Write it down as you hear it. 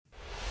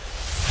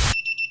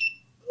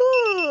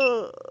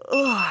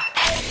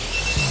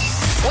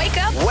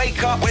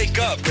Wake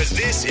up, because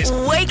this is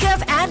Wake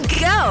Up and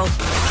Go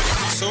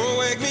So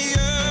wake me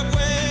up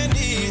when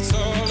it's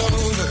all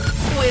over.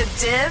 with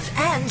Div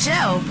and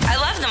Joe. I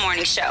love the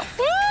morning show.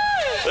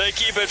 They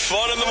keep it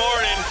fun in the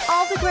morning.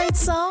 All the great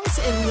songs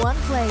in one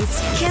place.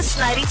 Kiss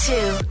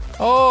 92.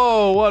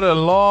 Oh, what a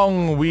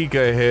long week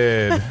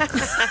ahead.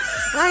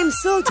 I'm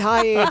so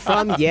tired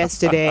from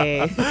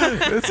yesterday.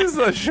 This is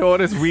the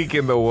shortest week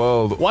in the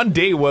world. 1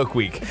 day work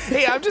week.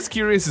 Hey, I'm just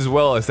curious as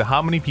well as to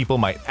how many people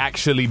might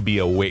actually be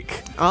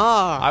awake.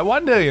 I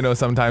wonder,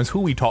 sometimes who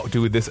we talk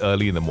to this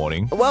early in the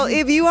morning. Well,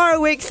 if you are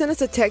awake, send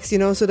us a text,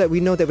 so that we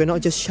know that we're not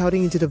just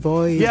shouting into the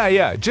void.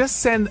 Yeah. Just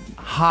send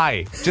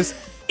hi. Just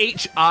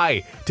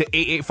HI to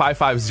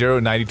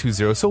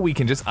 88550920 so we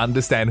can just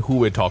understand who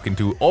we're talking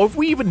to, or if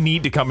we even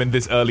need to come in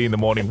this early in the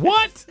morning.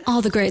 What?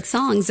 All the great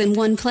songs in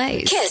one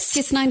place.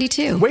 Kiss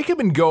 92. Wake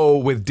up and go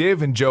with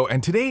Div and Joe,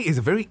 and today is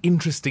a very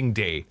interesting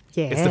day.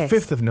 Yes. It's the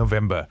 5th of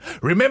November.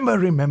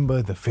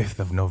 Remember the 5th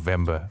of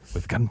November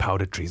with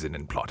gunpowder treason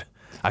and plot.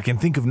 I can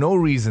think of no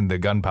reason the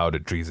gunpowder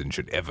treason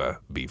should ever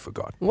be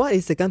forgotten. What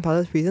is the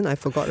gunpowder treason? I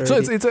forgot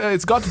already. So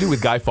it's got to do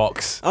with Guy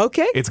Fawkes.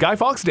 Okay. It's Guy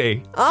Fawkes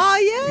Day. Yeah.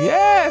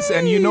 Yes,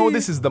 and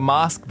this is the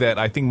mask that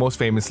I think most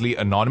famously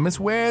Anonymous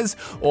wears,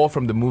 or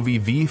from the movie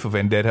V for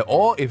Vendetta,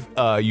 or if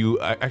you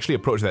actually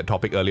approached that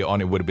topic earlier on,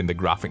 it would have been the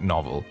graphic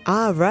novel.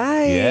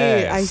 Right.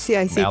 Yes. I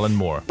see. Alan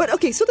Moore. But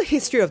okay, so the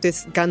history of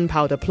this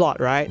gunpowder plot,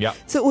 right? Yeah.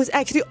 So it was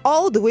actually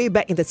all the way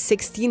back in the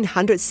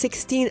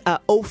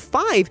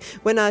 1605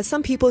 when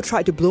some people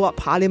tried to blow up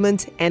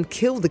Parliament and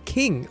kill the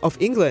King of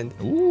England.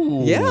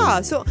 Ooh.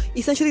 Yeah, so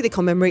essentially they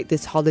commemorate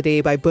this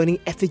holiday by burning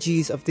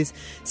effigies of this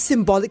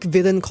symbolic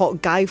villain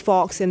called Guy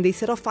Fawkes, and they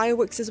set off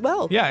fireworks as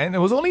well. Yeah, and it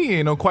was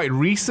only, quite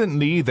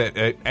recently that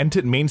it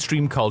entered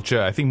mainstream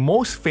culture, I think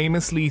most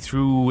famously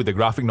through the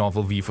graphic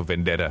novel V for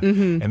Vendetta.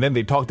 Mm-hmm. And then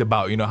they talked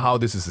about, how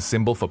this is a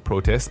symbol for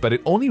protest, but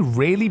it only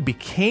really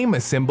became a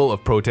symbol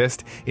of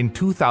protest in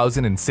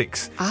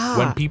 2006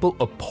 when people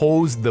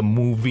opposed the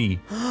movie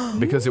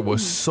because it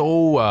was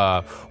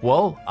so,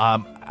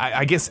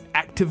 I guess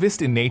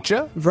activist in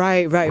nature.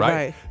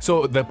 Right.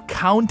 So the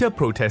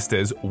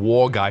counter-protesters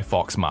wore Guy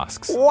Fawkes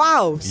masks.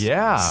 Wow.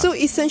 Yeah. So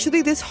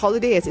essentially this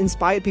holiday has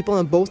inspired people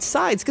on both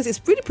sides because it's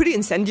pretty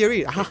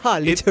incendiary.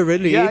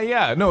 Literally. It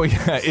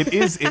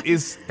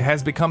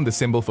has become the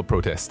symbol for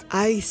protest.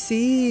 I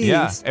see.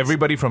 Yeah,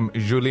 everybody from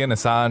Julian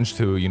Assange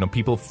to,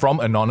 people from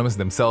Anonymous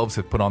themselves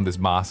have put on this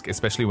mask,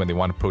 especially when they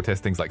want to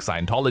protest things like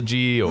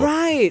Scientology or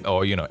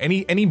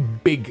any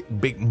big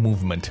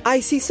movement.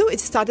 I see. So it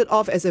started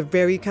off as a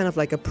very kind of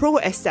like a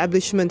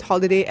pro-establishment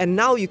holiday, and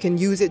now you can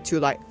use it to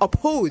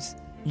oppose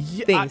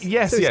things.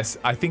 Yes,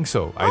 I think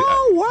so.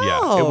 Wow.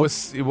 Yeah,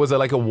 it was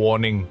like a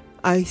warning.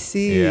 I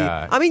see.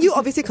 Yeah. I mean, you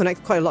obviously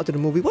connect quite a lot to the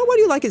movie. Why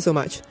do you like it so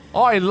much?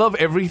 Oh, I love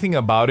everything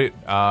about it,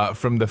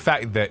 from the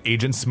fact that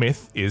Agent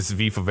Smith is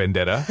V for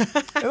Vendetta.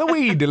 And the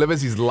way he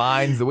delivers his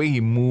lines, the way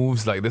he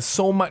moves, there's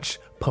so much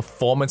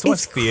performance, so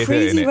much theatre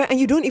in it. Right? And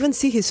you don't even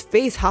see his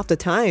face half the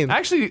time.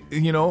 Actually,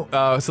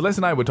 Celeste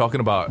and I were talking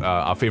about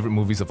our favourite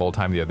movies of all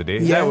time the other day.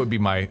 Yeah. That would be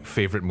my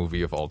favourite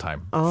movie of all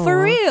time. Oh.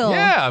 For real?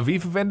 Yeah, V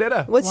for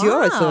Vendetta. What's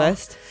yours,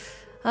 Celeste?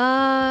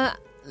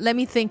 Let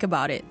me think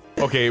about it.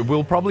 Okay,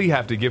 we'll probably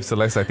have to give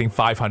Celeste, I think,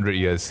 500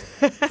 years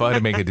for her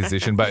to make a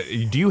decision. But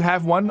do you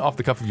have one off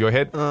the cuff of your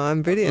head?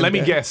 I'm pretty Let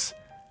me guess.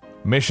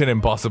 Mission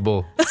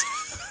Impossible.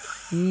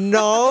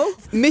 No.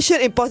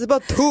 Mission Impossible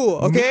 2,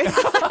 okay?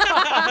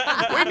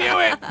 We knew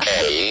it.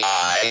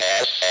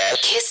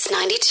 Kiss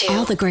 92.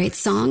 All the great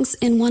songs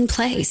in one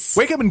place.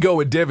 Wake up and go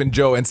with Div and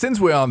Joe. And since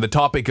we're on the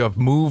topic of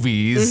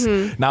movies,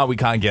 now we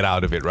can't get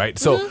out of it, right?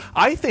 So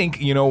I think,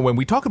 when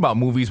we talk about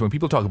movies, when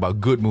people talk about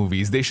good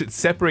movies, they should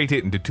separate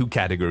it into two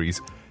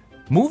categories.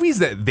 Movies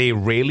that they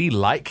really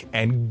like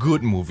and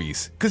good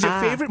movies. Because your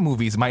favorite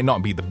movies might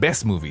not be the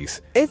best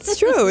movies. It's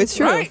true.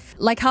 Right?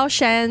 Like how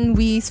Shan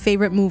Wee's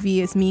favorite movie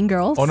is Mean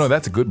Girls. Oh, no,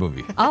 that's a good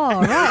movie. Oh,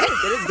 right.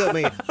 It is good,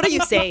 mate. What are you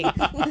saying?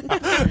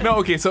 No,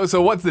 okay,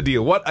 so what's the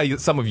deal? What are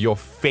some of your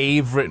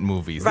favorite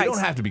movies? They don't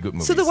have to be good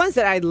movies. So the ones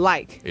that I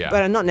like,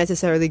 but are not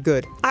necessarily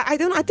good. I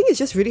think it's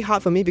just really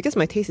hard for me because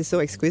my taste is so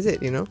exquisite,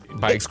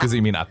 By exquisite,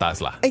 you mean atas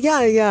lah.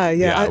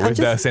 Yeah. With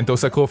the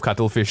Sentosa Cove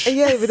cuttlefish.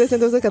 Yeah, with the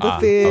Sentosa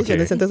cuttlefish okay.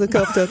 and the Sentosa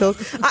Cove turtles.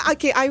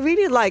 I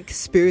really like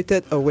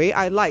Spirited Away.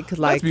 I like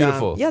That's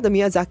beautiful. the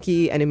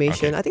Miyazaki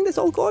animation. Okay. I think that's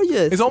all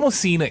gorgeous. It's almost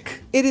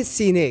scenic. It is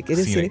scenic. And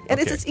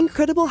Okay. it's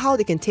incredible how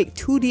they can take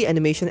 2D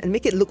animation and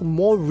make it look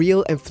more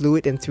real and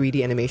fluid than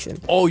 3D animation.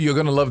 Oh, you're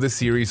going to love this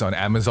series on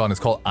Amazon. It's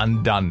called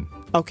Undone.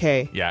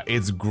 Okay. Yeah,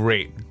 it's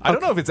great. I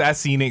don't know if it's as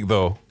scenic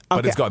though,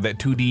 but it's got that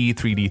 2D,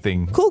 3D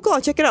thing. Cool, go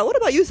on, check it out. What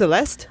about you,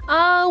 Celeste?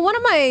 One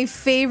of my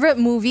favorite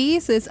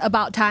movies is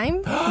About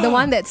Time. The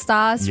one that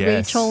stars Yes.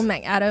 Rachel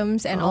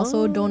McAdams and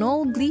also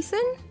Donald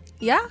Gleason.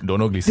 Yeah? Don't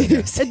know Gleason.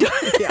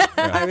 Yeah.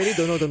 I really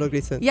don't know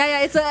Gleason.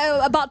 Yeah, it's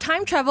about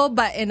time travel,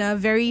 but in a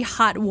very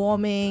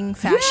heartwarming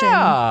fashion.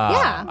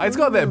 Yeah. It's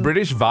got that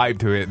British vibe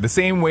to it, the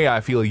same way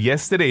I feel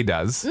Yesterday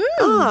does.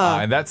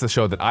 And that's a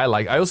show that I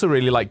like. I also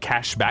really like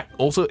Cashback,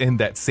 also in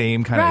that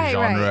same kind of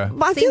genre.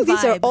 But I feel Same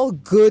these are vibe. all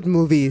good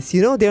movies.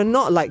 You know, they're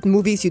not like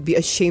movies you'd be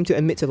ashamed to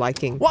admit to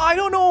liking. Well, I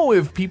don't know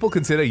if people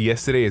consider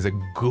Yesterday as a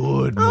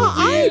good movie.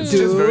 I It's do.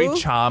 just very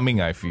charming,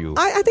 I feel.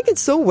 I think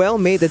it's so well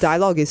made. The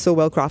dialogue is so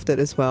well crafted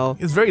as well.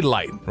 It's very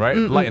light, right?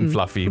 Light and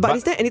fluffy. But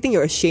is there anything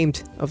you're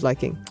ashamed of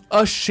liking?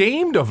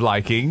 Ashamed of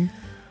liking?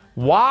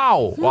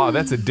 Wow. Wow,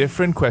 that's a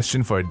different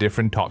question for a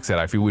different talk set.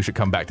 I feel we should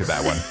come back to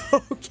that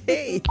one.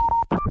 Okay.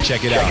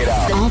 Check it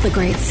out. All the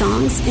great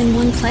songs in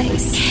one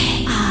place.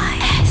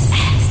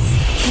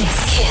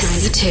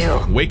 Kiss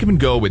 92. Wake up and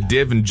go with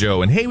Div and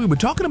Joe. And hey, we were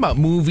talking about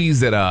movies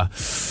that are,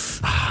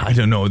 I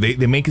don't know, they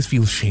make us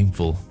feel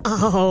shameful.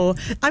 Oh,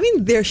 I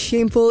mean, they're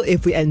shameful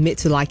if we admit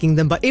to liking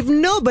them, but if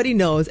nobody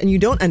knows and you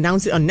don't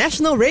announce it on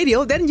national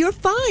radio, then you're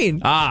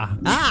fine.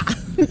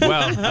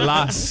 Well,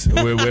 alas,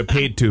 we're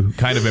paid to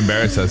kind of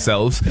embarrass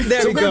ourselves. So we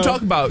we're going go. to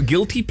talk about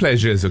guilty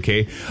pleasures,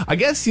 okay? I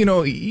guess, you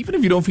know, even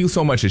if you don't feel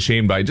so much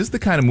ashamed by it, just the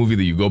kind of movie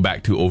that you go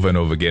back to over and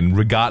over again,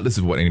 regardless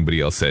of what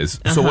anybody else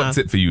says. So what's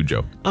it for you,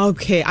 Joe?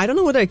 Okay, I don't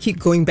know whether I keep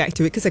going back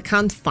to it because I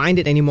can't find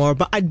it anymore,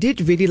 but I did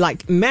really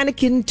like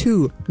Mannequin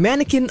 2,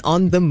 Mannequin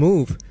on the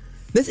Move.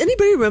 Does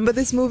anybody remember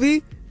this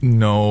movie?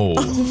 No.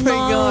 Oh my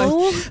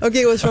gosh.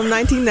 Okay, it was from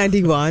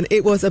 1991.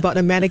 It was about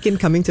a mannequin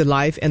coming to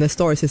life and a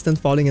store assistant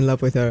falling in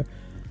love with her.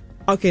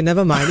 Okay,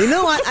 never mind. You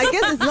know what? I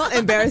guess it's not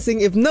embarrassing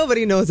if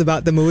nobody knows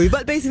about the movie,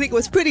 but basically it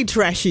was pretty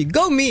trashy.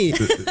 Go me!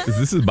 Is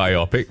this a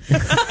biopic?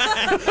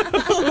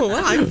 Oh,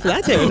 wow, I'm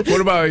flattered.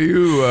 What about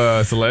you,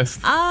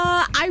 Celeste?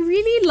 I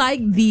really like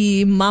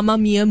the Mamma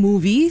Mia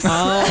movies.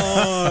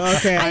 Oh,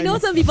 okay. I know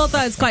some people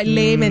thought it's quite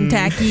lame and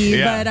tacky,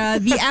 Yeah.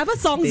 but the ABBA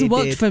songs They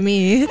worked did. for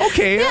me.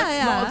 Okay, Yeah, that's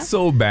yeah. not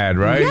so bad,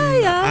 right?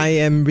 Yeah. I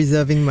am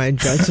reserving my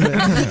judgment.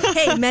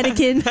 Hey,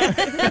 mannequin.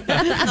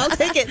 I'll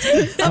take it.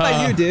 How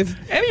about you, Div?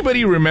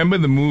 Anybody remember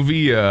the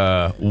movie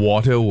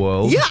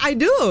Waterworld? Yeah, I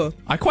do.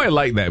 I quite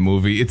like that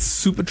movie. It's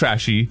super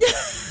trashy,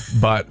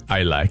 but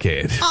I like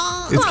it.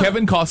 It's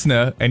Kevin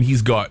Costner, and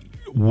he's got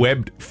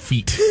webbed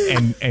feet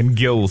and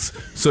gills.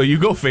 So you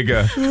go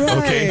figure.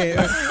 Okay.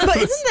 But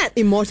isn't that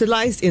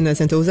immortalized in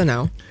Sentosa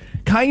now?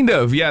 Kind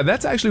of, yeah.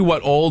 That's actually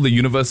what all the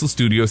Universal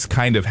Studios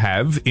kind of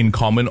have in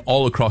common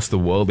all across the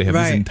world. They have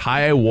this Right.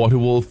 entire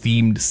Waterworld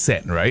themed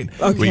set, right?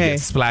 Where you Okay. get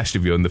splashed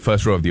if you're in the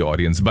first row of the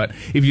audience. But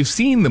if you've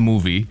seen the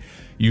movie,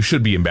 you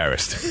should be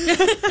embarrassed.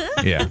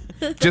 Yeah,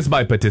 just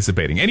by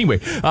participating. Anyway,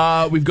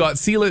 we've got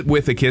Seal It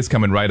With a Kiss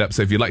coming right up.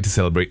 So if you'd like to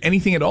celebrate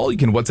anything at all, you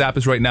can WhatsApp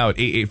us right now at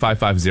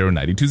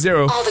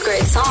 88550920. All the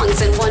great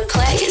songs in one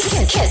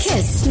place.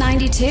 Kiss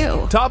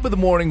 92. Top of the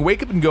morning,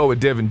 wake up and go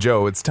with Div and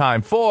Joe. It's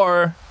time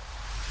for...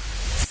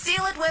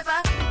 Seal it with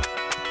a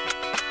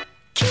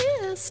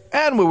kiss.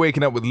 And we're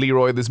waking up with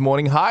Leroy this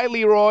morning. Hi,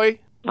 Leroy.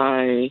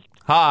 Hi.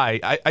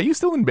 Hi. Are you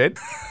still in bed?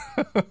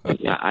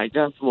 Yeah, I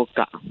just woke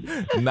up.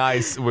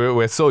 Nice.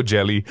 We're so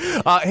jelly.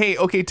 Hey,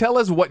 okay, tell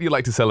us what you'd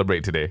like to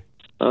celebrate today.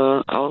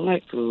 I would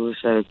like to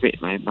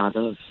celebrate my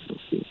mother's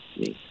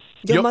birthday.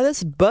 Your Yup.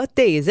 mother's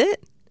birthday, is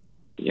it?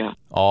 Yeah.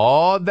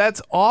 Oh,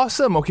 that's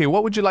awesome. Okay,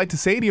 what would you like to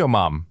say to your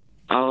mom?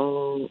 I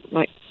would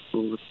like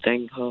to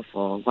thank her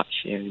for what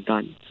she has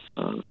done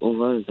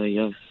over the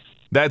years.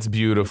 That's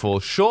beautiful.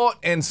 Short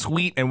and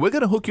sweet. And we're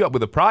going to hook you up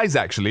with a prize,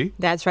 actually.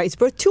 That's right. It's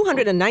worth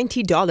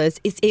 $290.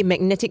 It's a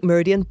magnetic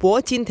meridian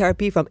protein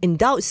therapy from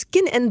Endowed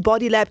Skin and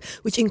Body Lab,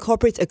 which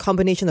incorporates a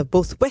combination of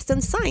both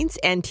Western science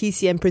and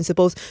TCM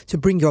principles to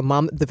bring your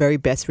mom the very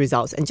best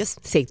results. And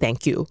just say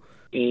thank you.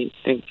 Okay,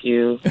 thank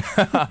you.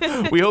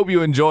 We hope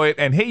you enjoy it.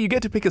 And hey, you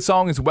get to pick a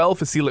song as well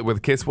for Seal It With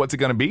a Kiss. What's it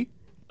going to be?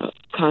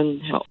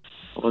 Can't help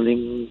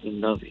falling in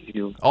love with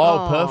you.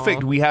 Oh,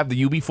 perfect. We have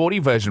the UB40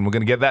 version. We're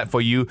going to get that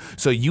for you.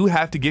 So you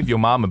have to give your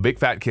mom a big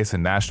fat kiss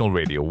on national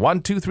radio.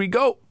 1, 2, 3,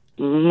 go.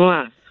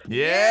 Mwah.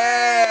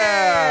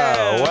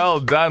 Yeah. Well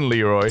done,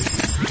 Leroy.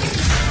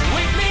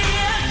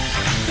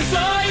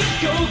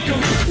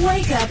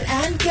 Wake up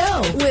and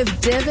go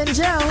with Div and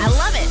Joe. I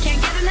love it.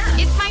 Can't get enough.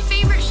 It's my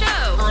favorite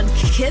show. On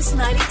Kiss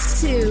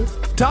 92.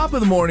 Top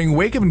of the morning,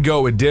 wake up and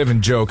go with Div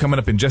and Joe. Coming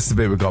up in just a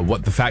bit, we've got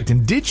What the Fact.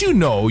 And did you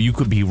know you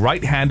could be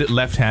right-handed,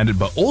 left-handed,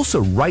 but also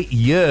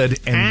right-eared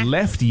and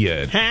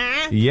left-eared?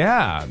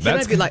 Yeah. Can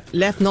I be like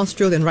left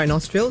nostril and right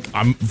nostril?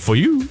 For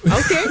you.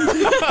 Okay.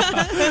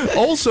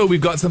 Also, we've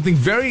got something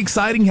very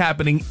exciting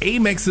happening.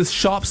 Amex's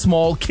Shop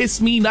Small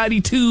Kiss Me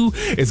 92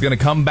 is going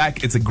to come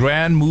back. It's a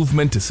grand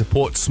movement to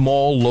support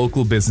small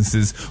local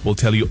businesses. We'll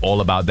tell you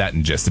all about that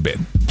in just a bit.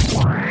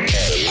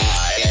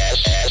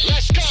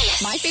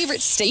 My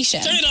favorite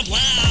station. Turn it up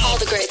loud. All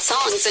the great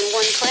songs in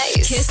one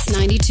place. Kiss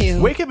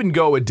 92. Wake up and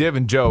go with Div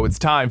and Joe. It's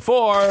time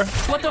for...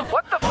 What the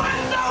fact?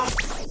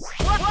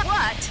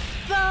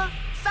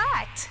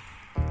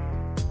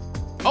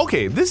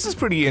 Okay, this is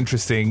pretty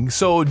interesting.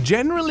 So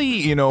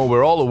generally,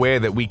 we're all aware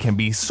that we can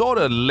be sort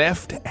of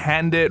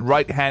left-handed,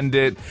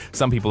 right-handed.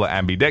 Some people are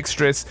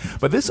ambidextrous.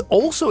 But this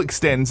also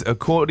extends,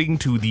 according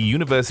to the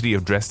University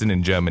of Dresden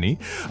in Germany.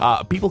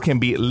 People can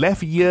be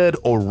left-eared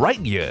or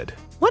right-eared.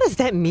 What does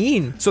that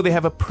mean? So they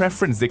have a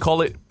preference. They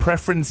call it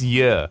preference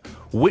ear.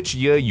 Which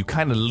ear you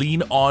kind of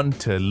lean on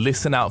to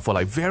listen out for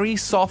like very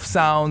soft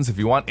sounds. If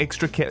you want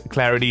extra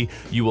clarity,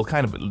 you will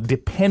kind of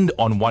depend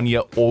on one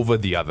ear over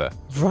the other.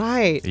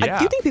 Right. Yeah.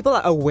 Do you think people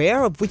are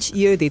aware of which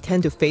ear they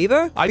tend to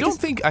favor? I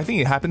think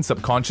it happens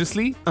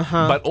subconsciously,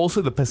 but also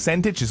the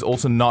percentage is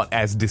also not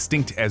as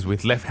distinct as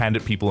with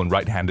left-handed people and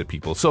right-handed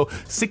people. So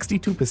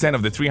 62%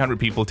 of the 300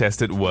 people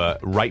tested were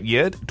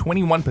right-eared,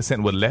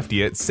 21% were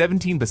left-eared,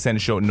 17%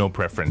 showed no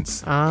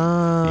preference.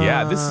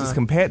 Yeah, this is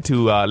compared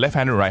to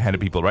left-handed and right-handed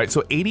people, right?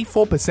 So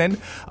 84%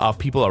 of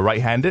people are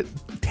right-handed,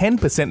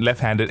 10%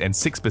 left-handed, and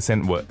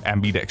 6% were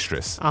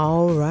ambidextrous.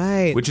 All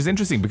right. Which is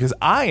interesting because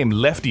I am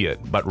left-eared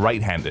but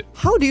right-handed.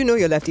 How do you know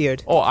you're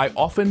left-eared? Oh, I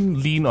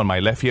often lean on my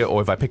left ear,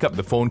 or if I pick up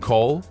the phone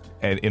call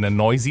and in a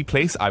noisy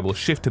place, I will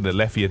shift to the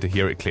left ear to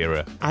hear it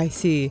clearer. I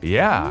see.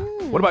 Yeah.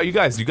 What about you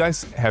guys? Do you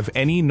guys have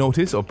any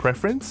notice or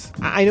preference?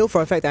 I know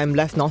for a fact I'm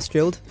left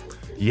nostriled.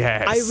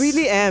 Yes. I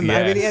really am. Yes.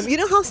 I really am. You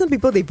know how some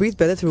people, they breathe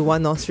better through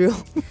one nostril?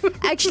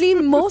 Actually,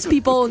 most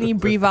people only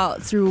breathe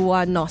out through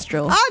one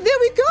nostril. There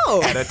we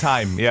go. At a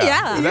time, yeah.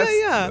 Yeah.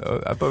 Yeah.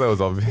 I thought that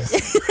was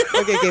obvious.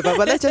 Okay, but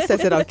let's just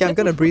test it out. Okay, I'm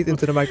going to breathe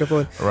into the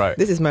microphone. Right.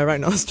 This is my right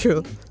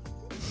nostril.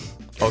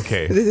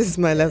 Okay. This is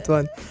my left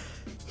one.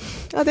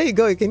 Oh, there you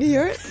go. Can you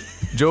hear it?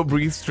 Joe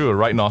breathes through a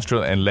right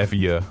nostril and left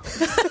ear.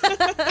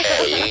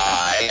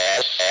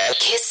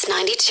 Kiss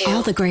 92.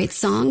 All the great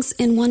songs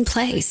in one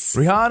place.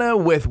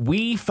 Rihanna with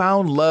We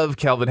Found Love,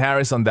 Calvin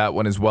Harris on that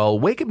one as well.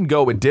 Wake Up and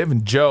Go with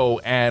Div Jo,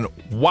 and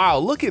wow,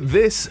 look at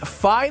this.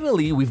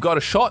 Finally, we've got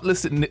a short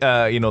list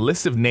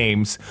of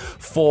names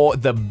for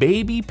the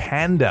baby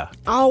panda.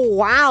 Oh,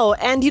 wow.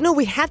 And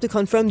we have to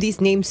confirm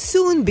these names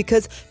soon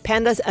because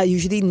pandas are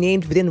usually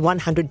named within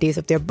 100 days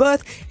of their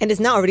birth and is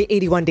now already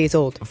 81 days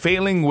old.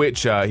 Failing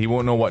which, he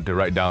won't know what to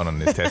write down on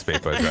his test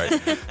papers,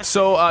 right?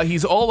 So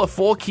he's all of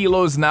 4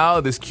 kilos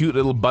now, this cute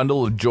little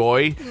bundle of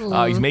joy.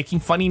 He's making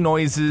funny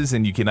noises,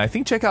 and you can, I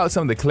think, check out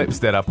some of the clips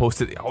that are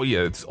posted. Oh yeah,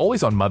 it's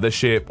always on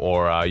Mothership,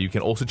 or you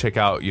can also check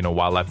out,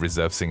 Wildlife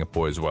Reserve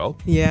Singapore as well.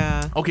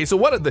 Yeah. Okay, so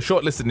what are the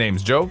shortlisted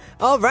names, Joe?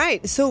 All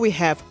right. So we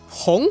have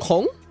Hong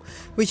Hong,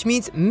 which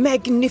means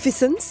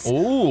magnificence.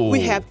 Ooh.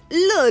 We have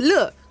Le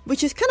Le,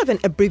 which is kind of an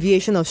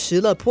abbreviation of 十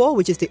乐坡,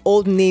 which is the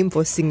old name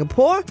for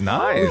Singapore.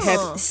 Nice. We have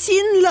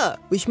Xin Le,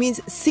 which means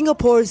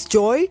Singapore's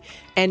joy,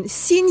 and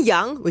Xin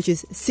Yang, which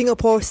is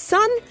Singapore's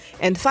sun,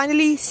 and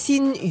finally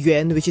Xin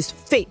Yuan, which is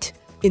fate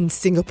in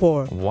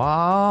Singapore.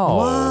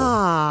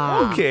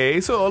 Wow. Okay,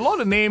 so a lot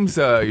of names,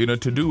 to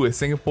do with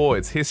Singapore,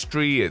 its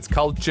history, its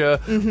culture.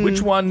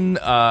 Which one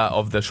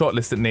of the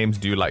shortlisted names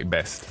do you like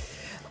best?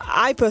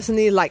 I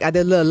personally like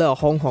either Le Le or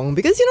Hong Hong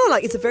because,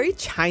 it's a very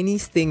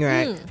Chinese thing,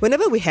 right?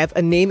 Whenever we have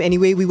a name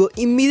anyway, we will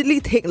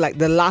immediately take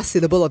the last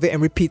syllable of it and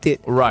repeat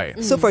it.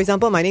 Right. So, for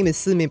example, my name is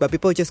Si Min, but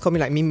people just call me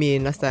like Min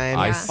Min last time.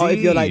 I Or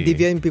if you're like see.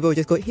 Divian, people will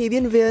just go, hey,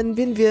 Vian Vian,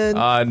 Vian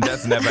Vian.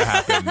 That's never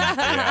happened.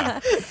 Yeah.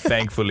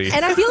 Thankfully.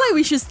 And I feel like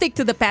we should stick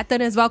to the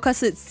pattern as well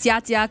because it's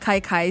jia jia kai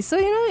kai. So,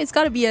 it's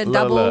got to be a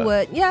double Le.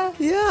 word. Yeah.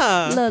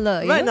 Yeah. Le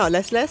Le. Right now,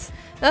 less.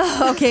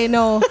 Okay,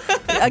 no.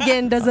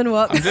 Again, doesn't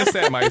work. I'm just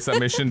saying my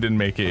submission didn't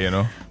make it,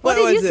 What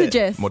did was you it?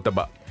 suggest?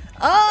 Murtabak.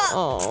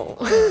 Oh.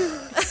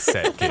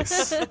 Sad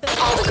kiss.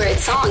 All the great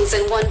songs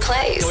in one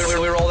place.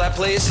 We roll that,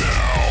 please.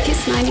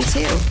 Kiss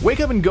 92.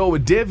 Wake Up and Go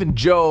with Div and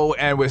Jo,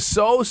 and we're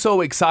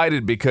so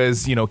excited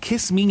because,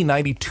 Kiss Me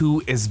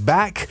 92 is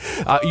back.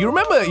 You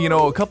remember,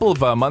 a couple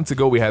of months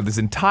ago, we had this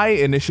entire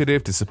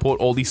initiative to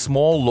support all these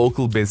small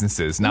local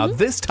businesses. Now,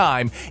 this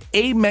time,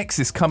 Amex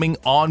is coming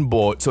on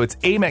board. So it's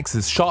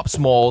Amex's Shop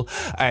Small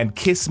and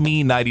Kiss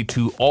Me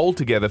 92 all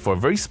together for a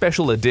very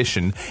special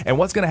edition. And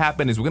what's going to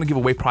happen is we're going to give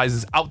away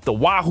prizes out the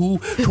wahoo.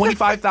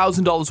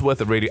 $25,000 worth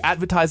of radio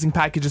advertising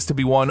packages to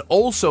be won.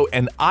 Also,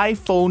 an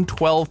iPhone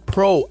 12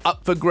 Pro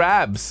up for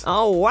grabs.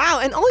 Oh, wow.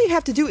 And all you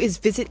have to do is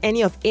visit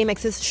any of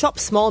Amex's Shop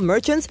Small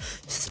merchants,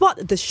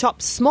 spot the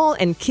Shop Small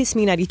and Kiss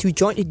Me 92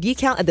 joint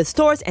decal at the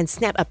stores and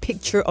snap a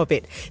picture of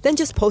it. Then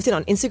just post it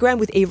on Instagram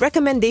with a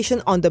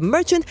recommendation on the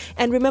merchant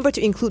and remember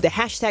to include the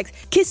hashtags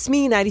Kiss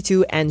Me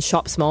 92 and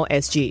Shop Small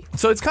SG.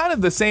 So it's kind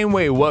of the same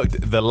way it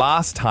worked the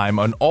last time.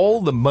 On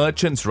all the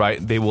merchants, right,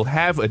 they will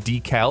have a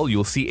decal.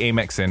 You'll see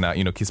Amex and,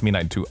 Kiss Me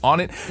 92 on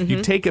it.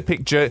 You take a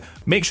picture.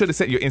 Make sure to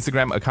set your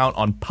Instagram account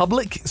on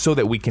public so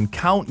that we can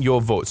count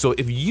your vote. So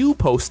if you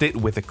post it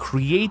with a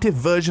creative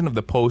version of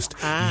the post,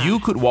 you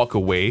could walk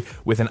away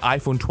with an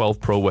iPhone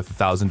 12 Pro worth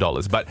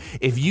 $1,000. But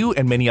if you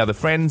and many other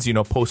friends,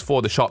 post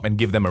for the shop and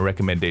give them a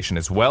recommendation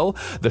as well,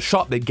 the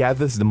shop that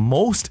gathers the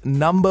most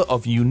number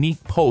of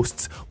unique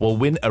posts will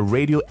win a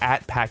radio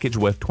ad package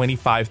worth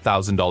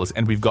 $25,000.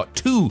 And we've got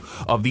 2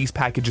 of these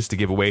packages to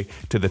give away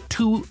to the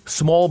 2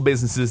 small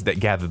businesses that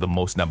gather the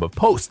most number of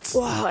posts.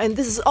 Wow, and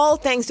this is all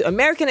thanks to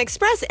American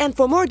Express. And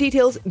for more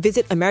details,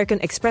 visit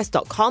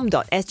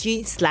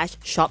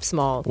americanexpress.com.sg/shop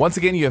small. Once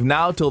again, you have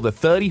now till the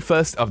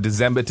 31st of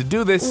December to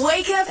do this.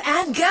 Wake up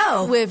and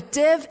go with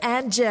Div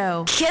and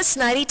Joe. Kiss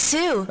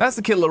 92. That's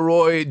the Kid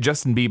Laroi.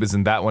 Justin Bieber's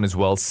in that one as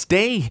well.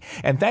 Stay.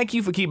 And thank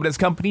you for keeping us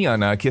company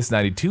on Kiss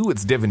 92.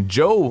 It's Div and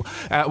Joe.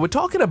 We're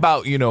talking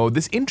about,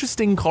 this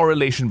interesting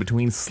correlation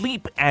between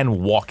sleep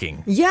and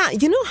walking. Yeah,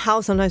 you know how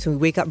sometimes when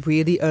we wake up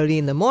really early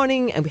in the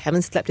morning and we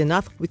haven't slept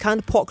enough, we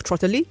can't talk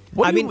properly?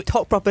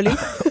 Talk properly.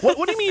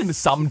 What do you mean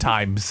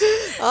sometimes?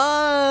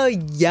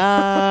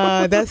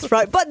 Yeah, that's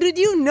right. But did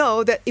you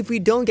know that if we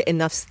don't get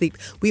enough sleep,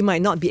 we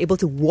might not be able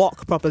to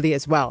walk properly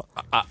as well?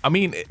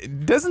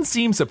 It doesn't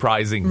seem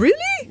surprising. Really?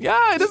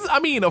 Yeah, it doesn't.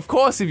 Of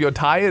course, if you're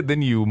tired,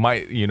 then you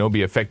might,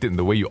 be affected in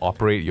the way you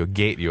operate, your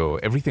gait, your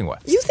everything.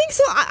 What? You think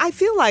so? I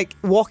feel like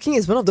walking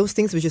is one of those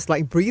things which is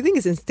like breathing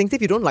is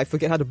instinctive. You don't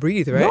forget how to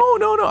breathe, right? No.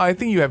 I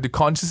think you have to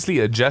consciously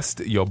adjust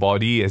your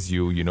body as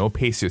you,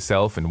 pace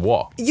yourself and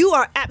walk. You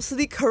are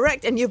absolutely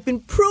correct, and you've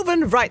been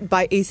proven right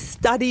by a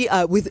study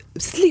with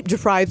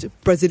sleep-deprived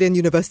Brazilian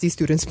university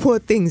students. Poor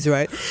things,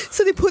 right?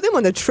 So they put them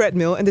on a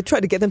treadmill and they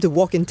tried to get them to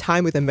walk in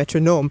time with a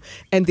metronome,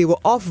 and they were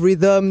off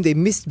rhythm, they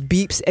missed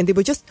beeps, and they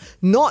were just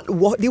not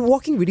they were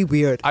walking really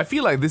weird. I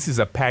feel like this is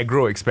a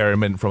Pagro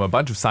experiment from a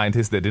bunch of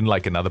scientists that didn't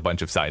like another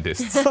bunch of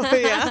scientists. Oh,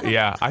 yeah?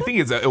 Yeah, I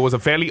think it was a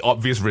fairly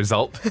obvious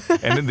result,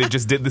 and then they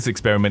just did this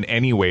experiment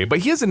anyway. But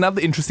here's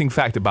another interesting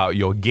fact about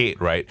your gait,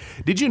 right?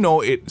 Did you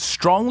know it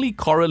strongly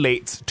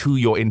correlates to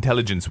your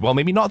intelligence? Well,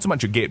 maybe not so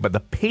much your gait, but the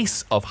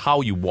pace of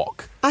how you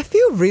walk. I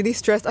feel really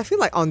stressed. I feel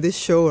like on this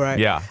show, right?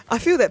 Yeah. I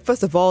feel that,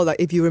 first of all,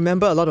 if you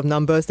remember a lot of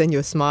numbers, then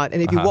you're smart.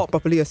 And if you walk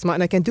properly, you're smart.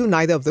 And I can do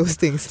neither of those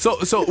things.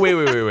 So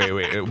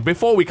wait.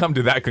 Before we come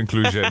to that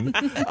conclusion,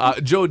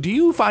 Joe, do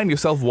you find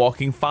yourself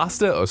walking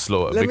faster or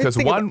slower? Because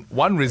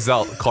one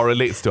result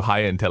correlates to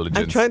higher intelligence.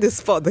 I'm trying to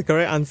spot the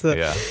correct answer.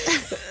 Yeah.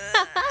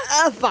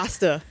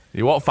 Faster.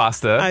 You walk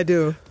faster. I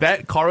do.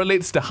 That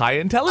correlates to higher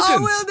intelligence.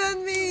 Oh, well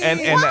done me.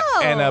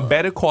 And a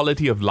better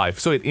quality of life.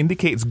 So it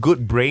indicates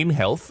good brain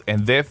health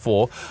and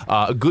therefore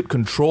a good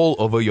control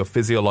over your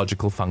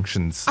physiological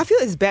functions. I feel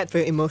it's bad for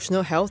your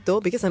emotional health though,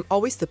 because I'm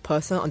always the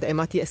person on the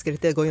MRT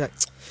escalator going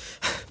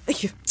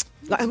thank you.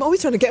 I'm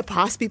always trying to get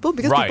past people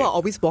because people are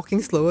always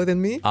walking slower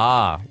than me.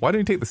 Why don't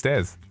you take the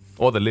stairs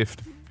or the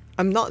lift?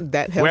 I'm not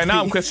that healthy. Well,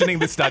 now I'm questioning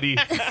the study.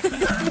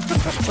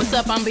 What's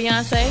up, I'm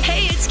Beyonce.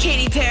 Hey, it's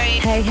Katy Perry.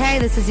 Hey,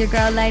 this is your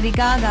girl Lady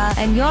Gaga,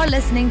 and you're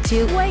listening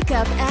to Wake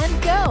Up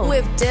and Go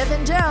with Div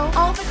and Joe.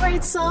 All the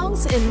great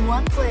songs in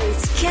one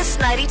place. Kiss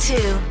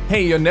 92.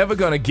 Hey, you're never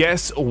going to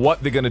guess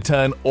what they're going to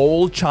turn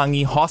Old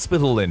Changi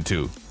Hospital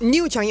into.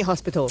 New Changi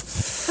Hospital.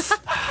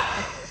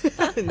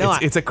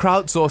 It's a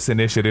crowdsourced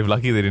initiative.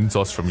 Lucky they didn't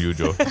source from you,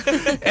 Joe.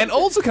 And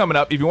also coming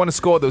up, if you want to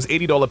score those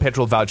 $80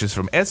 petrol vouchers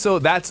from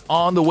Esso, that's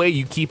on the way.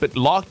 You keep it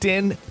locked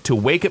in to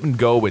Wake Up and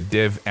Go with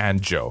Div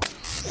and Joe.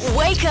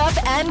 Wake up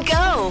and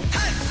go.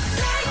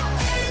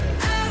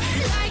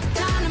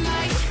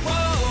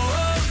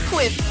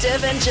 With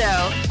Div and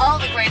Joe. All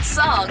the great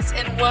songs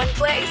in one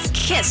place.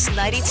 Kiss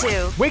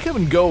 92. Wake Up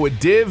and Go with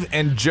Div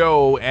and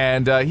Joe.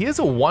 And here's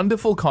a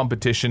wonderful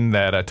competition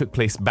that took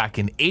place back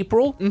in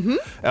April. Mm-hmm.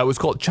 It was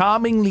called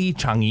Charmingly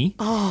Changi.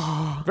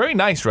 Oh. Very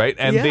nice, right?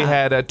 And they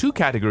had two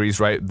categories,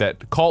 right,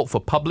 that called for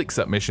public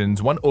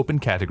submissions. One open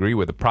category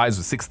where the prize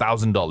was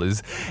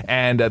 $6,000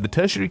 and the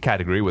tertiary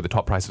category where the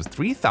top prize was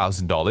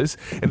 $3,000.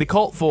 And they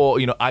called for,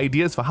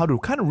 ideas for how to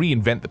kind of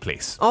reinvent the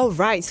place. All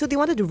right. So they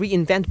wanted to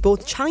reinvent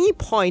both Changi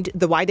Point,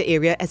 the wider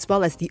area, as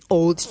well as the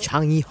old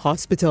Changi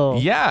Hospital.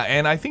 Yeah,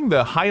 and I think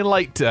the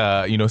highlight,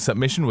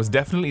 submission was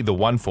definitely the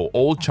one for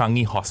Old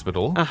Changi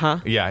Hospital.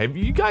 Yeah, have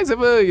you guys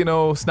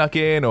ever, snuck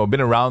in or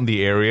been around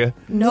the area?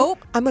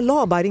 Nope. I'm a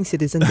law-abiding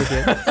citizen,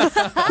 Vivian.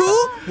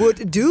 Who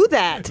would do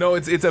that? No,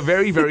 it's a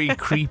very, very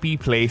creepy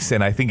place,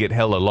 and I think it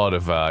held a lot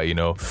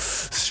of,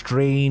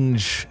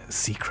 strange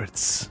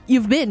secrets.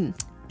 You've been.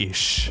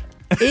 Ish.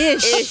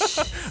 Ish.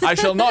 I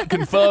shall not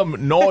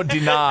confirm nor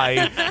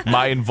deny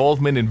my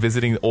involvement in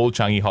visiting Old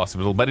Changi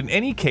Hospital, but in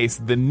any case,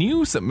 the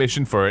new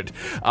submission for it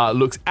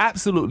looks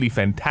absolutely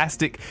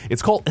fantastic.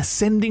 It's called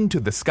Ascending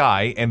to the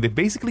Sky, and they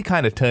basically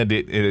kind of turned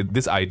it,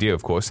 this idea,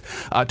 of course,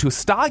 to a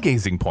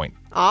stargazing point.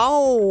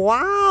 Oh,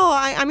 wow.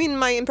 I mean,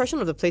 my impression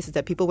of the place is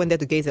that people went there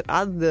to gaze at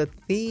other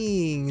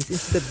things.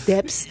 It's the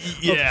depths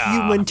of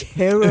human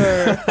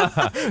terror.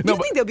 Do you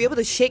think they'll be able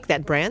to shake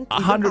that brand?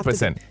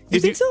 100%. You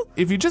think so?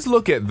 If you just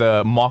look at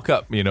the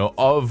mock-up,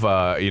 of,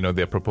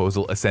 their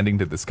proposal, Ascending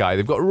to the Sky,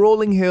 they've got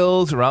rolling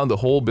hills around the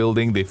whole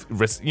building. They've,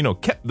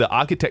 kept the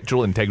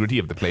architectural integrity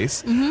of the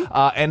place. Mm-hmm.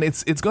 And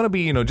it's going to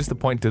be, just a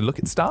point to look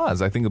at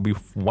stars. I think it'll be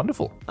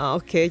wonderful.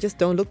 Okay, just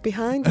don't look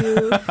behind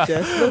you.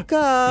 Just look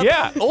up.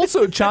 Yeah.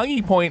 Also, Changi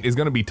Changi Point is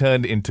going to be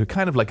turned into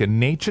kind of like a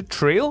nature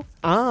trail.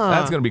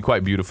 That's going to be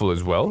quite beautiful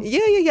as well.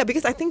 Yeah,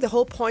 because I think the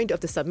whole point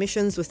of the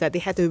submissions was that they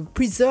had to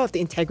preserve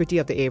the integrity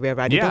of the area,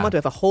 right? They don't want to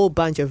have a whole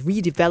bunch of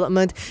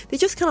redevelopment. They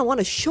just kind of want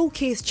to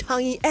showcase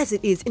Changi as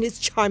it is in its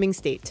charming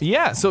state.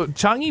 Yeah, so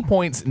Changi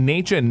Point's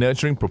nature and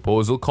nurturing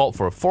proposal called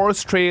for a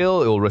forest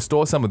trail. It will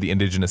restore some of the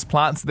indigenous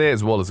plants there,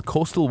 as well as a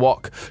coastal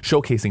walk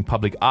showcasing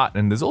public art.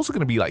 And there's also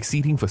going to be like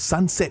seating for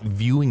sunset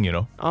viewing, you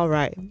know. All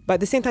right. But at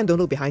the same time, don't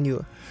look behind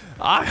you.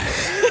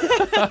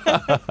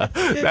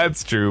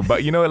 That's true.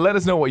 But you know, let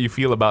us know what you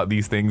feel about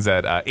these things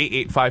at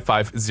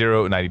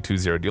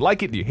 88550920. Do you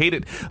like it? Do you hate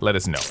it? Let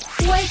us know.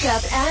 Wake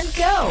up and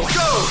go.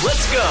 Go,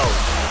 let's go.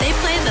 They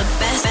play the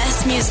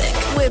best music.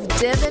 With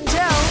Div and Joe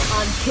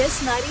on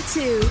Kiss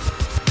 92.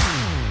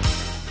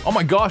 Oh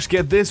my gosh,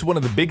 get this. One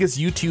of the biggest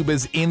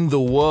YouTubers in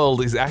the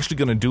world is actually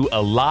going to do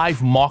a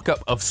live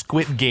mock-up of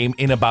Squid Game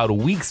in about a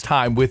week's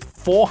time with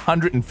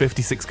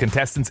 456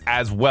 contestants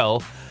as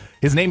well.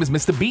 His name is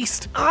Mr.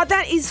 Beast.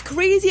 That is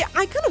crazy.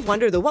 I kind of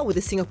wonder, though, what would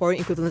the Singaporean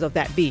equivalent of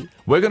that be?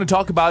 We're going to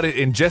talk about it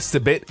in just a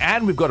bit,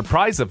 and we've got a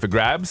prize up for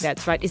grabs.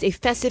 That's right. It's a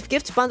festive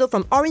gift bundle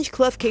from Orange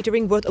Club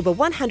Catering worth over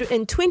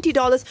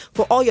 $120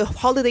 for all your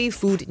holiday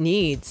food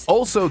needs.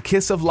 Also,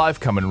 Kiss of Life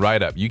coming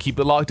right up. You keep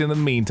it locked in the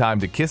meantime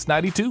to Kiss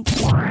 92.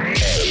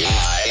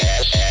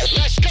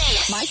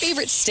 My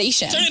favorite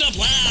station. Turn it up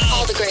loud.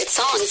 All the great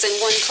songs in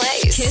one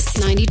place. Kiss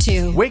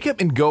 92. Wake up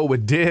and go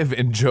with Div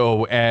and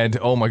Jo. And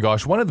oh my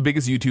gosh, one of the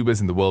biggest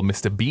YouTubers in the world,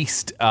 Mr.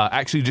 Beast,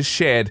 actually just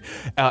shared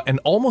an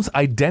almost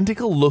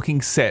identical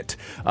looking set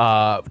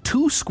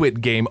to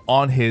Squid Game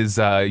on his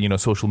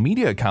social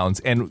media accounts.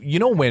 And you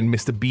know, when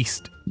Mr.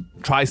 Beast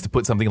tries to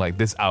put something like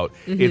this out,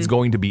 it's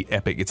going to be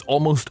epic. It's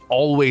almost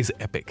always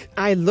epic.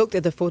 I looked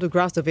at the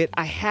photographs of it.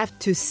 I have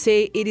to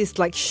say it is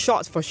like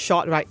shot for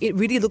shot, right? It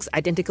really looks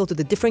identical to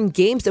the different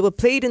games that were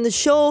played in the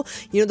show.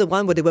 You know, the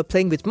one where they were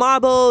playing with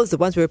marbles, the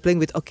ones we were playing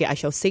with, okay, I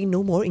shall say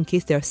no more in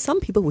case there are some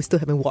people who still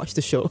haven't watched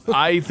the show.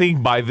 I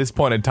think by this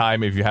point in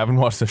time, if you haven't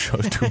watched the show,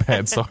 it's too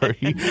bad,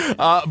 sorry.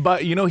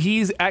 But, you know,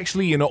 he's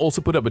actually, you know,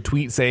 also put up a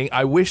tweet saying,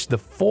 I wish the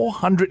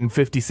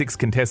 456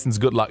 contestants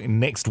good luck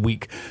next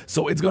week.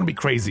 So it's going to be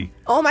crazy.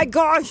 Oh my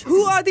gosh,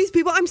 who are these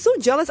people? I'm so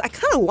jealous. I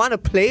kind of want to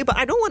play, but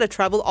I don't want to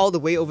travel all the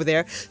way over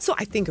there. So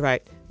I think,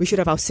 right, we should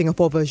have our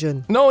Singapore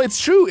version. No, it's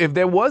true. If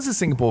there was a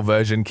Singapore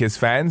version, Kiss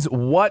fans,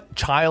 what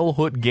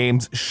childhood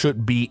games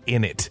should be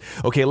in it?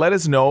 Okay, let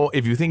us know.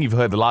 If you think you've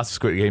heard the last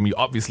Squid Game, you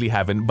obviously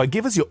haven't, but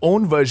give us your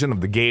own version of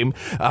the game.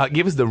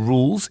 Give us the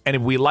rules, and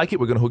if we like it,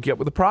 we're going to hook you up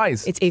with a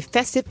prize. It's a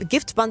festive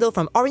gift bundle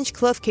from Orange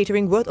Club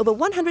Catering worth over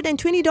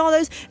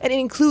 $120, and it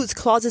includes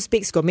Claus's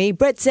Baked Gourmet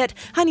bread set,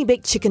 honey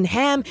baked chicken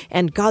ham,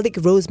 and garlic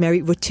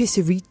rosemary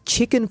rotisserie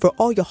chicken for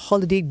all your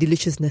holiday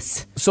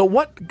deliciousness. So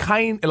what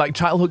kind, like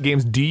childhood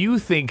games, do you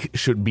think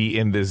should be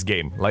in this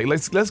game? Like,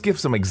 let's give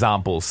some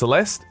examples.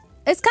 Celeste?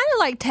 It's kind of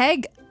like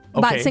tag,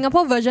 but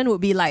Singapore version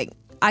would be like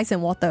ice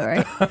and water,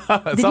 right?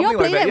 Did you all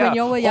play that when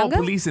you were younger?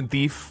 Police and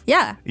Thief.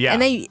 Yeah.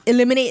 And then you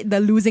eliminate the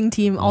losing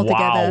team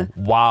altogether.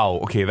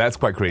 Wow. Okay, that's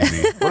quite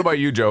crazy. What about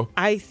you, Jo?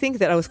 I think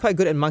that I was quite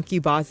good at monkey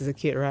bars as a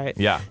kid, right?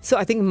 Yeah. So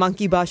I think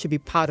monkey bars should be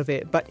part of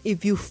it. But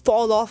if you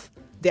fall off,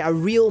 there are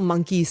real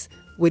monkeys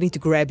waiting to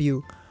grab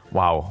you.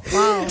 Wow.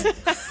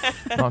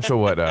 Not sure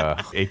what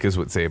Akers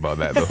would say about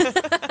that, though.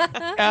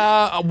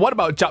 What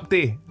about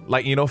Chapte?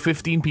 Like, you know,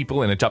 15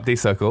 people in a Chapte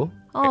circle.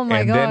 Oh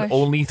my gosh. And then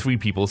only 3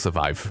 people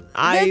survive.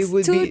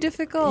 That's too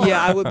difficult.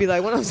 Yeah, I would be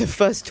like one of the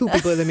first 2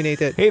 people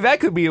eliminated. Hey, that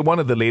could be one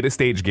of the later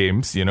stage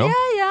games, you know?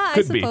 Yeah,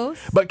 could I suppose.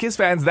 Be. But Kiss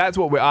fans, that's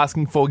what we're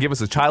asking for. Give us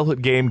a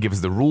childhood game. Give us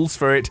the rules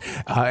for it.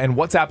 And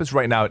WhatsApp us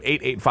right now at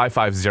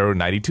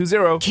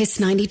 88550920. Kiss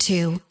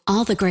 92.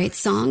 All the great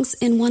songs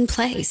in one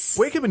place.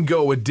 Wake up and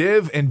go with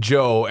Div and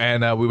Jo.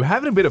 And we were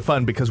having a bit of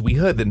fun because we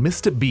heard that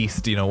Mr.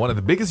 Beast, you know, one of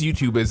the biggest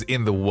YouTubers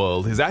in the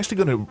world, is actually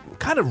going to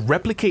kind of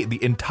replicate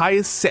the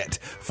entire set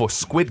for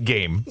Squid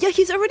Game. Yeah,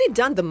 he's already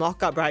done the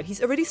mock-up, right?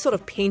 He's already sort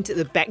of painted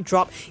the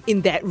backdrop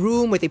in that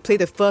room where they play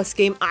the first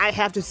game. I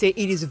have to say,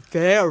 it is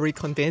very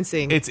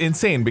convincing. It's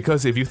insane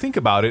because if you think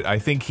about it, I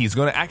think he's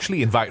going to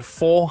actually invite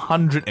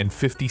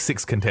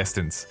 456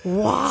 contestants.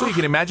 Wow. So you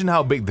can imagine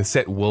how big the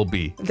set will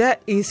be.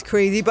 That is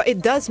crazy, but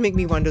it does make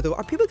me wonder though,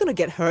 are people going to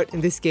get hurt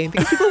in this game?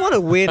 Because people want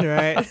to win,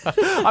 right?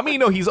 I mean,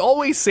 no, he's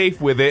always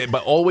safe with it,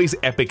 but always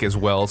epic as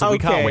well, so we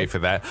can't wait for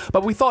that.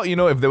 But we thought, you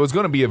know, if there was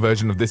going to be a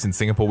version of this in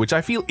Singapore, which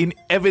I feel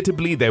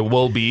inevitably there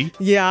will be.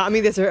 Yeah, I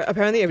mean, there's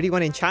apparently already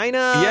one in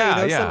China.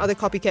 Some other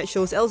copycat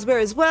shows elsewhere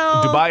as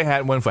well. Dubai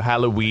had one for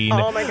Halloween.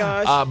 Oh my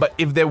gosh. But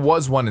if there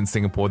was one in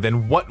Singapore,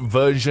 then what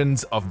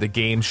versions of the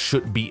game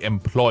should be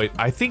employed?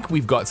 I think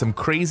we've got some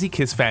crazy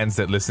Kiss fans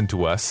that listen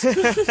to us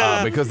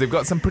because they've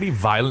got some pretty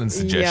violent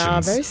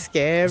suggestions. Yeah, very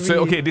scary.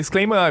 So, okay,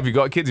 disclaimer, if you've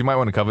got kids, you might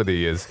want to cover their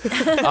ears.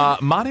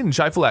 Martin and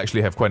Shaiful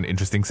actually have quite an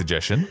interesting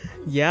suggestion.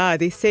 Yeah,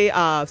 they say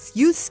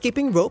use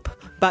skipping rope,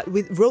 but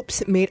with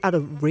ropes made out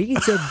of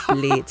razor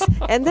blades.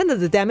 And then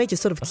the damage is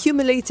sort of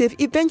cumulative.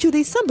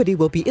 Eventually, somebody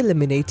will be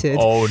eliminated.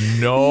 Oh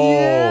no!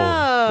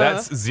 Yeah.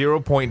 That's 0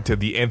 point to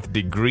the nth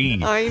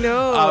degree. I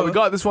know. We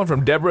got this one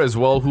from Deborah as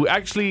well, who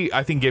actually,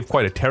 I think, gave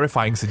quite a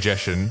terrifying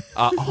suggestion.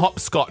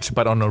 Hopscotch,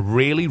 but on a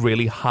really,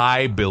 really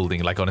high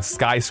building, like on a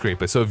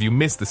skyscraper. So if you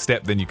miss the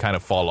step, then you kind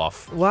of fall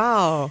off.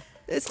 Wow.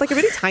 It's like a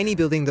really tiny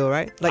building though,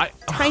 right? Like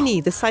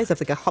tiny, the size of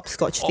like a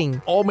hopscotch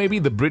thing. Or maybe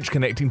the bridge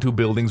connecting two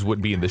buildings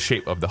would be in the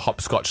shape of the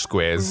hopscotch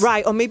squares.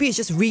 Right, or maybe it's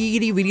just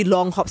really, really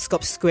long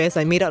hopscotch squares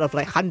like made out of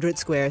like 100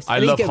 squares. I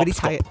and love then you get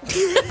hopscotch.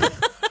 really tired.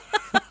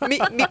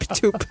 Meep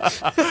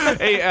toop.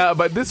 Hey,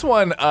 but this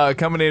one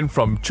coming in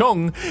from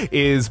Chong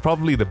is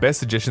probably the best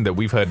suggestion that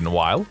we've heard in a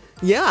while.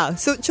 Yeah,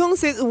 so Chong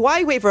says,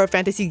 why wait for a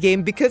fantasy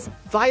game? Because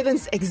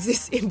violence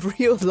exists in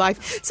real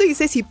life. So he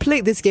says he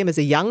played this game as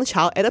a young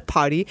child at a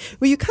party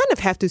where you kind of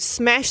have to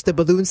smash the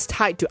balloons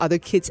tied to other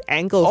kids'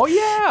 ankles. Oh,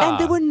 yeah. And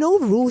there were no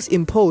rules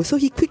imposed. So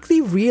he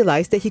quickly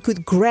realized that he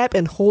could grab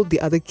and hold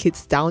the other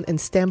kids down and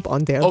stamp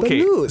on their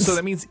balloons. So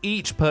that means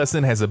each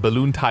person has a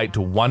balloon tied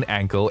to one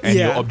ankle, and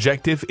your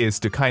objective is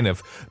to kind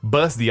of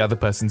burst the other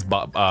person's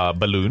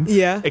balloon.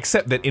 Yeah.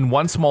 Except that in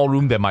one small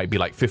room, there might be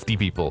like 50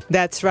 people.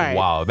 That's right.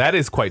 Wow, that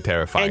is quite terrifying.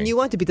 And you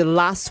want to be the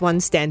last one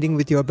standing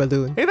with your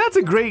balloon. Hey, that's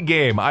a great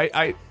game.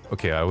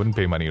 Okay, I wouldn't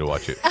pay money to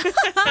watch it.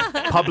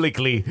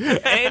 Publicly.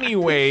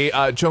 Anyway,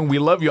 Chung, we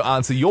love your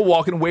answer. You're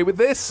walking away with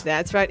this.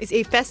 That's right. It's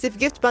a festive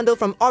gift bundle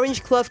from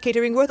Orange Club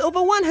Catering worth over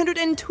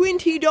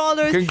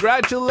 $120.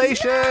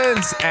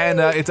 Congratulations! And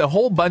it's a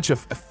whole bunch of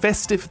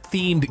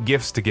festive-themed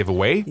gifts to give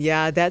away.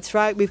 Yeah, that's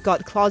right. We've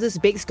got Claus's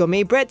Baked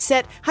Gourmet Bread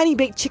Set, Honey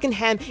Baked Chicken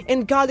Ham,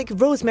 and Garlic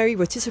Rosemary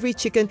Rotisserie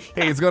Chicken.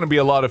 Hey, it's going to be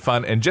a lot of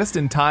fun, and just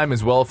in time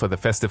as well for the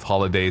festive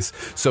holidays.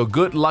 So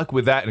good luck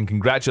with that, and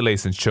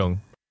congratulations,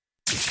 Chung.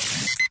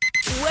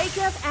 Wake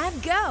up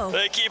and go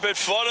They keep it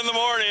fun in the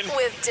morning.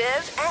 with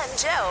Div and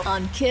Joe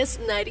on Kiss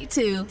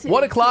 92.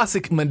 What a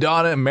classic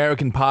Madonna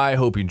American Pie.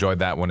 Hope you enjoyed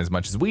that one as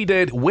much as we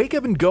did. Wake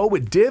up and go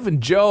with Div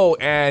and Joe.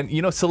 And,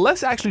 you know,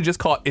 Celeste actually just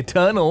caught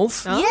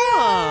Eternals. Yeah,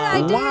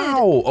 I did.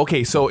 Wow.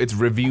 Okay, so it's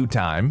review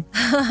time.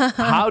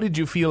 How did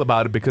you feel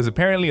about it? Because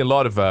apparently a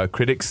lot of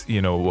critics,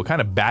 you know, were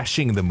kind of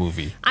bashing the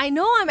movie. I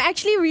know, I'm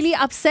actually really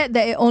upset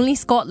that it only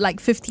scored like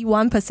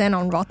 51%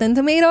 on Rotten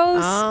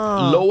Tomatoes.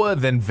 Lower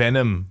than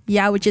Venom.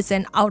 Yeah, which is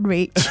an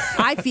outrage,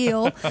 I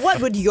feel.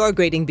 What would your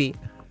grading be?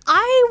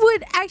 I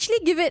would actually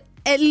give it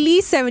at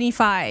least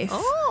 75.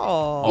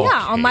 Oh.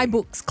 Yeah, Okay. on my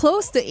books.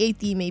 Close to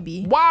 80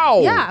 maybe. Wow.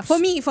 Yeah, for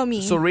me.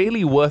 So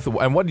really worth it.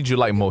 And what did you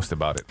like most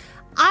about it?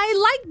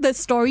 I like the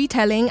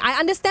storytelling. I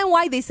understand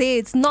why they say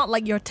it's not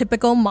like your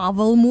typical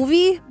Marvel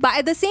movie, but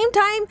at the same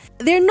time,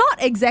 they're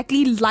not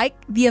exactly like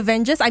the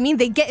Avengers. I mean,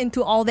 they get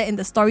into all that in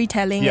the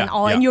storytelling and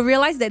all, and you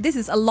realize that this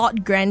is a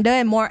lot grander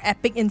and more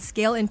epic in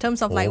scale in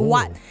terms of like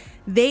what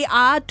they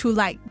are to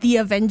like the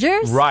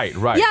Avengers. Right.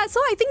 Yeah, so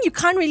I think you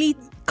can't really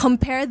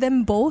compare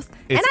them both,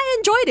 and I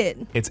enjoyed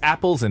it. It's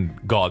apples and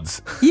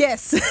gods.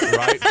 Yes.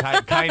 Right?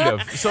 Kind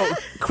of. So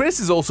Chris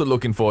is also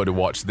looking forward to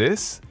watch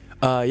this.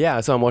 Yeah,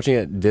 so I'm watching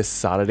it this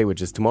Saturday,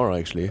 which is tomorrow,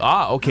 actually.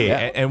 Okay.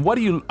 Yeah. And what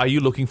are you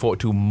looking forward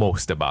to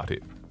most about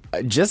it?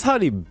 Just how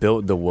they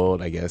built the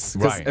world, I guess.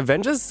 Because Right.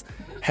 Avengers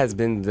has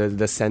been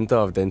the center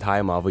of the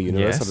entire Marvel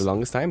universe Yes. for the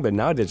longest time, but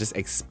now they're just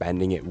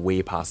expanding it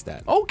way past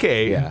that.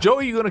 Okay. Yeah. Joe,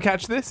 are you going to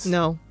catch this?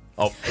 No.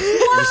 Oh.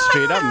 Just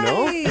straight up,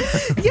 no?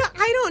 Yeah,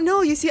 I don't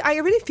know. You see, I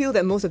really feel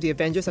that most of the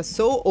Avengers are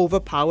so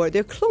overpowered.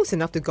 They're close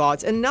enough to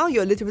gods. And now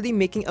you're literally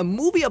making a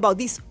movie about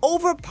these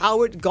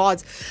overpowered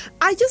gods.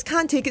 I just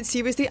can't take it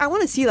seriously. I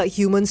want to see like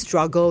humans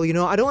struggle, you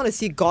know. I don't want to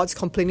see gods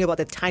complaining about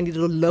their tiny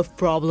little love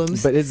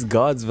problems. But it's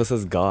gods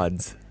versus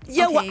gods.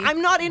 Yeah, Okay. well,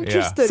 I'm not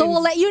interested. So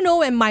we'll let you know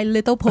when My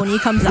Little Pony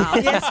comes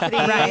out. Yes,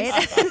 please.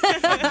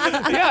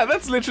 Right? Yeah,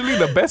 that's literally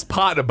the best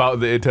part about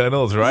the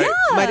Eternals, right?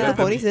 Yeah. My Little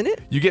Pony's in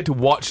it? You get to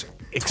watch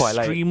Twilight.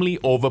 extremely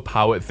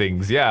overpowered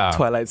things. Yeah.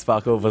 Twilight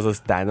Sparkle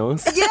versus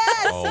Thanos.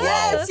 Yes, Oh,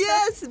 wow.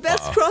 yes.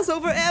 Best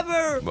crossover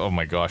ever. Oh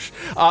my gosh.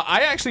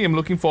 I actually am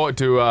looking forward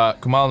to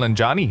Kumail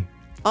Nanjiani.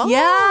 Oh.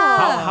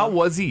 Yeah. How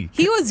was he?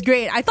 He was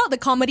great. I thought the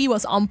comedy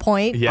was on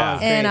point. Yeah.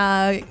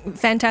 And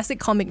fantastic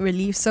comic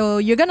relief. So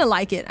you're going to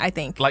like it, I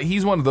think. Like,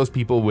 he's one of those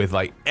people with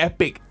like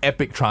epic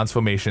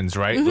transformations,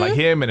 right? Like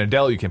him and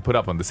Adele, you can put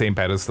up on the same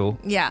pedestal.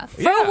 Yeah.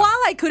 For Yeah. a while,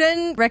 I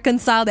couldn't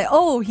reconcile that,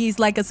 he's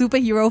like a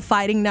superhero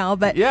fighting now.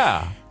 But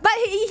Yeah. But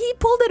he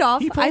pulled it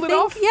off. He pulled I it think,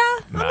 off?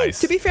 Yeah.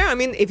 Nice. To be fair, I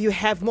mean, if you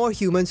have more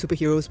human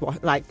superheroes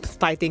like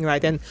fighting, right,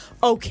 then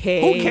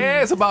okay. Who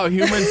cares about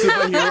human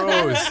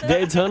superheroes?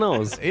 They're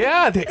Eternals.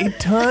 Yeah, the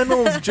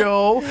Eternals,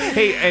 Joe.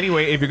 Hey,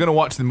 anyway, if you're going to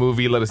watch the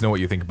movie, let us know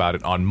what you think about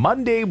it on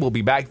Monday. We'll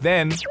be back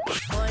then.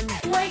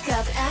 Wake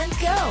up and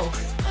go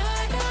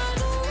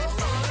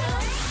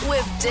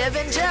with Div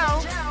and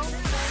Joe.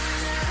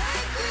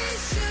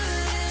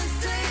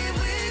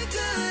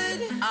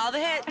 All the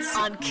hits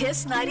on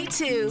Kiss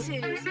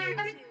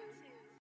 92.